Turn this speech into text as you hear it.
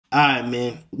Alright,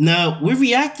 man. Now, we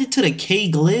reacted to the K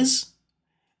Glizz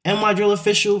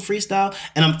NYDRILLOFFICIAL freestyle,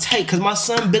 and I'm tight because my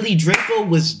son Billy Draco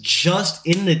was just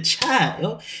in the chat,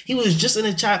 yo. He was just in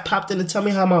the chat, popped in to tell me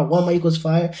how my one mic was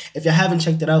fire. If you haven't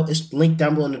checked it out, it's linked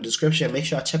down below in the description. Make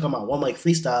sure I check out my one mic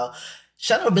freestyle.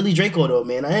 Shout out Billy Draco though,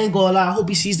 man. I ain't gonna lie. I hope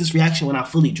he sees this reaction when I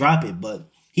fully drop it, but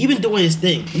he been doing his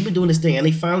thing. He been doing his thing, and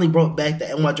they finally brought back the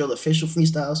NYDRILLOFFICIAL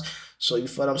freestyles. So you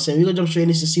feel what I'm saying? We're gonna jump straight in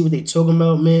to see what they talking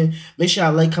about, man. Make sure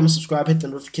y'all like, comment, subscribe, hit the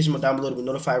notification bell down below to be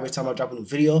notified every time I drop a new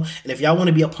video. And if y'all want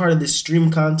to be a part of this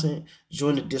stream content,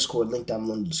 join the Discord link down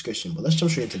below in the description. But let's jump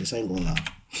straight into this. I ain't gonna lie.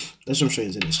 Let's jump straight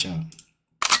into this, child.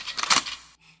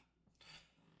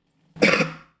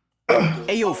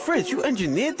 Hey yo, Fritz, you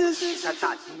engineered this?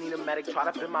 You need a medic, try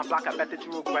to bend my block. I bet that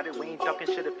you regret it. We ain't ducking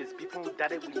shit if it's beef, we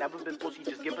dead it. We never been pussy,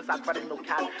 just give us our credit, no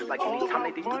cap. Like anytime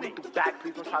they do, we do back.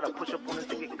 Please don't try to push up on us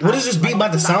and get. What is this beat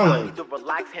about to sound like? Need to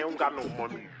relax, he don't got no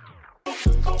money.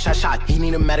 Shot, he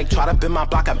need a medic, try to bend my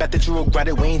block. I bet that you regret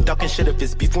it. We ain't ducking shit if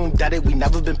it's beef, we dead it. We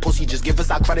never been pussy, just give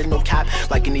us our credit, no cap.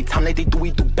 Like anytime they do,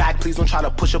 we do back. Please don't try to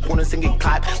push up on us and get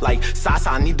clapped. Like Sasa,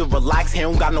 I need to relax. He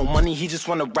don't got no money, he just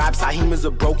wanna rap. Saheem is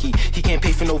a brokey, he can't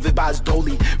pay for no vid by his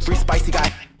dolly. Free spicy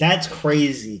guy. That's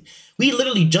crazy. We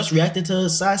literally just reacted to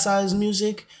Sasa's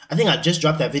music. I think I just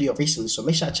dropped that video recently, so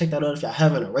make sure I check that out if y'all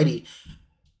haven't already.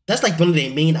 That's like one of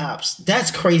their main ops. That's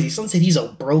crazy. Someone said he's a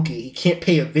brokey. He can't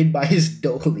pay a vid by his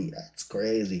dolly. That's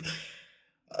crazy.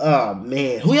 Oh,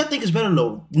 man. Who y'all think is better,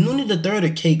 though? Nunnie the Third or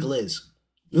K Glizz?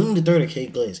 Nunnie the Third or K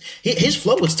Glizz? His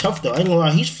flow is tough, though. I ain't gonna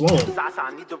lie. He's flowing. Sasa,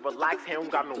 I need to relax, he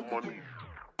don't got no money.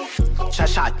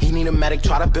 Shot, he need a medic,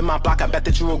 try to bend my block. I bet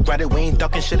that you regret it. We ain't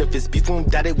ducking shit if it's beef, we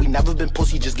dead it. We never been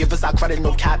pussy, just give us our credit,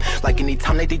 no cap. Like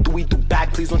anytime they do, we do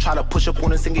back. Please don't try to push up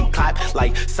on us and get clapped.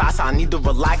 Like Sasa, I need to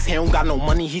relax. He don't got no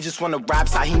money, he just wanna rap.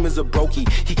 Saheem is a brokey,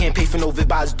 he can't pay for no vid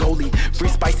by his dolly. Free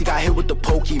spicy got hit with the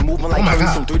pokey, moving like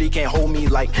some 3D can't hold me.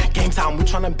 Like game time, we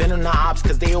tryna bend in the ops,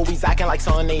 cause they always acting like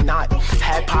something they not.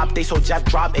 Had pop, they so Jeff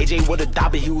drop. AJ with a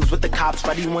dot, but he was with the cops.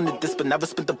 Freddie wanted this, but never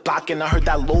spent the block. And I heard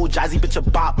that low jazzy bitch a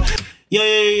bop. Yo.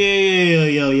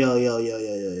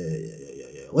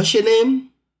 What's your name?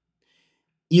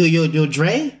 Yo,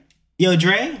 Dre? Yo,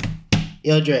 Dre?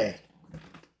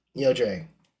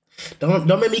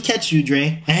 Don't make me catch you,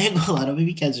 Dre. I ain't gonna lie, don't make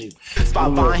me catch you.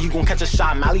 Spot Vine, he gon' catch a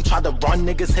shot. Mally tried to run,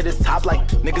 niggas hit his top like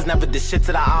niggas never did shit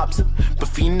to the ops. But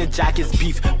feeding the Jack is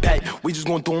beef, bet. We just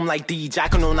gon' do him like D.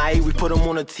 Jackin' on I, we put him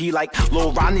on a T like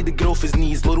Lil Rod need to get off his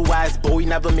knees. Little ass boy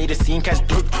never made a scene, catch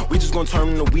dirt. We just gon' turn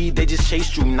him to weed, they just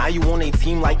chased you. Now you on a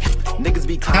team like niggas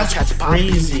be clowns, catch pop,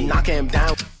 knocking him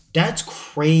down. That's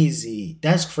crazy.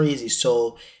 That's crazy.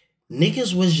 So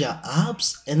niggas was your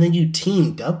ops and then you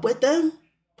teamed up with them?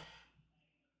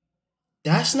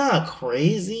 That's not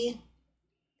crazy.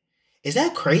 Is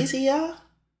that crazy, y'all?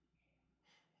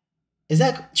 Is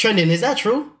that trending? Is that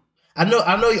true? I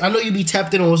know you be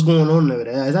tapped in on what's going on over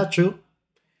there. Is that true?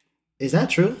 Is that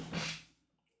true?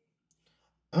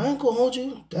 I ain't gonna hold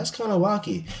you. That's kind of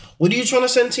wacky. What are you trying to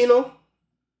send, Tino?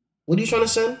 What are you trying to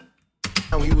send?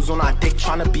 He was on our dick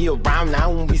trying to be around.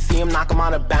 Now when we see him, knock him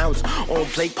out of bounds. On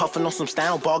Blake puffing on some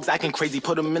style, Bogs acting crazy,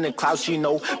 put him in the clouds. You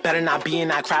know, better not be in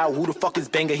that crowd. Who the fuck is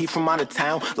Banger? He from out of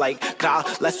town. Like, God,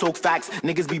 let's talk facts.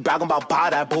 Niggas be bragging about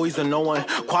that boys are knowing.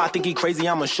 Quad think he crazy,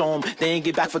 I'ma show him. They ain't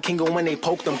get back for Kingo when they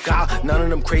poked them. God, none of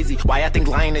them crazy. Why I think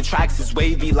lying in tracks is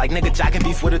wavy. Like, nigga jacking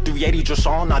beef with a 380. Just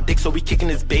on our dick, so we kicking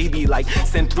his baby. Like,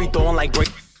 send 3 throwing like break.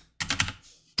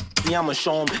 I'ma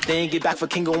show them. They ain't get back for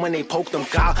Kingo when they poked them.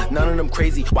 God, none of them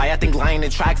crazy. Why I think lying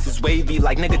in tracks is wavy.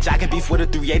 Like nigga jacking beef with a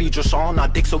 380. Just on our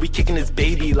dick, so we kicking his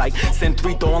baby. Like send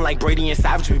 3 throwing like Brady and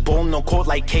Savage. We bowling no court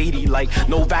like Katie. Like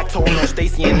no Vactor, no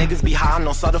Stacy, and niggas be high,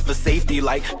 no Sutter for safety.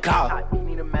 Like God. You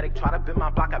need a medic, try to bend my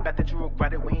block. I bet that you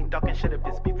regret it. We ain't ducking shit if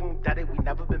it's beef, we dead it. We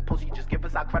never been pussy, just give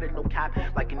us our credit, no cap.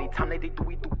 Like anytime they do,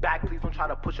 we do back. Please don't try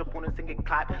to push up on us and get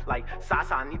clapped. Like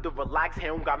Sasa, I need to relax. He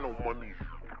don't got no money.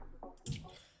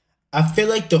 I feel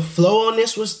like the flow on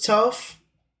this was tough.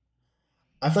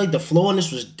 I feel like the flow on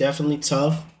this was definitely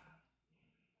tough.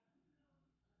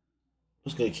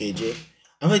 What's good, KJ? I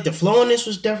feel like the flow on this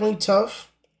was definitely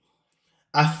tough.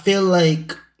 I feel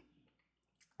like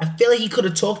he could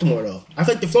have talked more though. I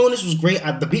feel like the flow on this was great.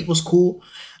 The beat was cool.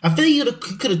 I feel like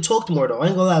he could have talked more though. I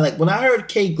ain't gonna lie. Like when I heard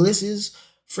K Glizz's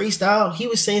freestyle, he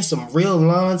was saying some real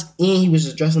lines and he was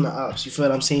addressing the ops. You feel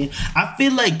what I'm saying? I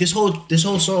feel like this whole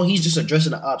song, he's just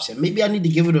addressing the ops. And maybe I need to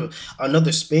give it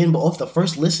another spin, but off the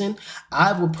first listen,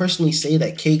 I would personally say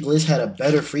that K Glizz had a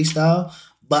better freestyle.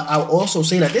 But I'll also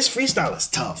say that this freestyle is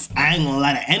tough. I ain't gonna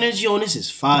lie, the energy on this is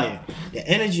fire. The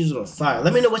energy is on fire.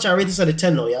 Let me know what y'all rate this out of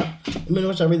 10 though, y'all. Let me know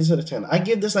what y'all rate this out of 10. I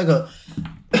give this like a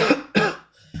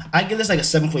I give this like a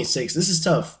 7.6. This is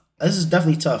tough. This is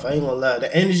definitely tough. I ain't gonna lie.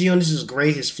 The energy on this is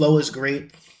great. His flow is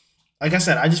great. Like I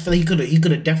said, I just feel like he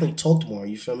could have definitely talked more.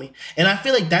 You feel me? And I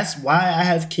feel like that's why I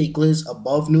have K Gliz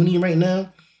above Nunnie right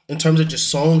now in terms of just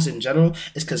songs in general.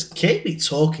 It's because K be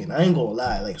talking. I ain't gonna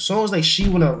lie. Like songs like She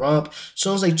Wanna Rump,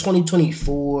 songs like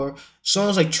 2024,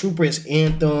 songs like Trooper's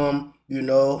Anthem. You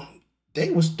know, they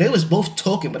was both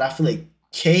talking, but I feel like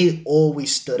K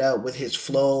always stood out with his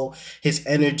flow, his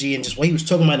energy, and just what he was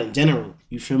talking about in general.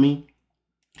 You feel me?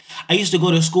 I used to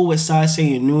go to school with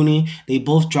Sasay and Nunnie. They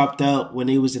both dropped out when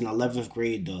they was in 11th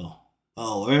grade, though.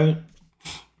 Oh, word?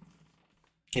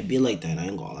 It be like that. I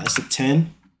ain't gonna lie. That's a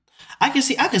 10. I can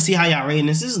see how y'all rating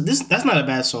this. That's not a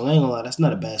bad song. I ain't gonna lie. That's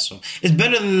not a bad song. It's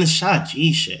better than the Shot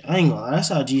G shit. I ain't gonna lie. That's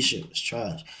how G shit was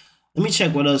trash. Let me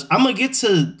check what else. I'm gonna get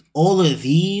to all of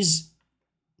these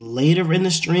later in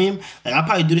the stream. Like, I'll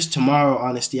probably do this tomorrow,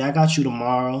 honestly. I got you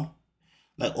tomorrow.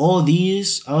 Like, all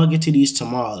these, I'll get to these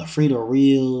tomorrow. The Free the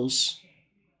Reels.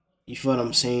 You feel what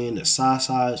I'm saying? The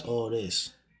Sasas, all this.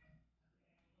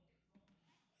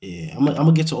 Yeah, I'm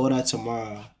gonna get to all that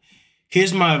tomorrow.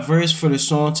 Here's my verse for the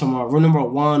song tomorrow. Rule number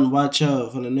 1, watch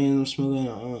out for the name I'm smoking.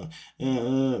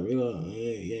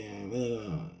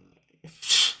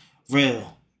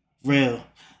 Real.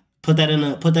 Put that in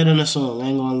the song. I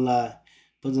ain't gonna lie.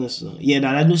 Put in the song. Yeah,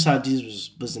 nah, that new Side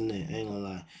G's was in there. I ain't gonna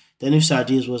lie. That new Side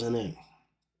G's wasn't it.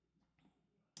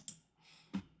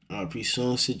 RP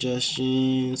song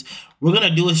suggestions. We're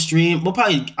gonna do a stream. I'm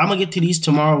gonna get to these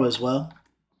tomorrow as well.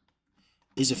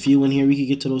 There's a few in here. We can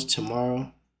get to those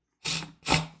tomorrow.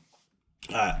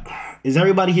 Alright. Is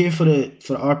everybody here for the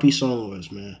RP song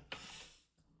wars, man?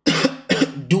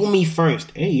 Do me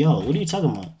first. Hey yo, what are you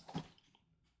talking about?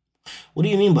 What do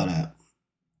you mean by that?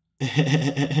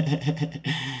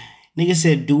 Nigga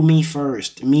said do me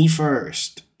first. Me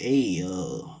first. Hey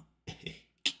yo.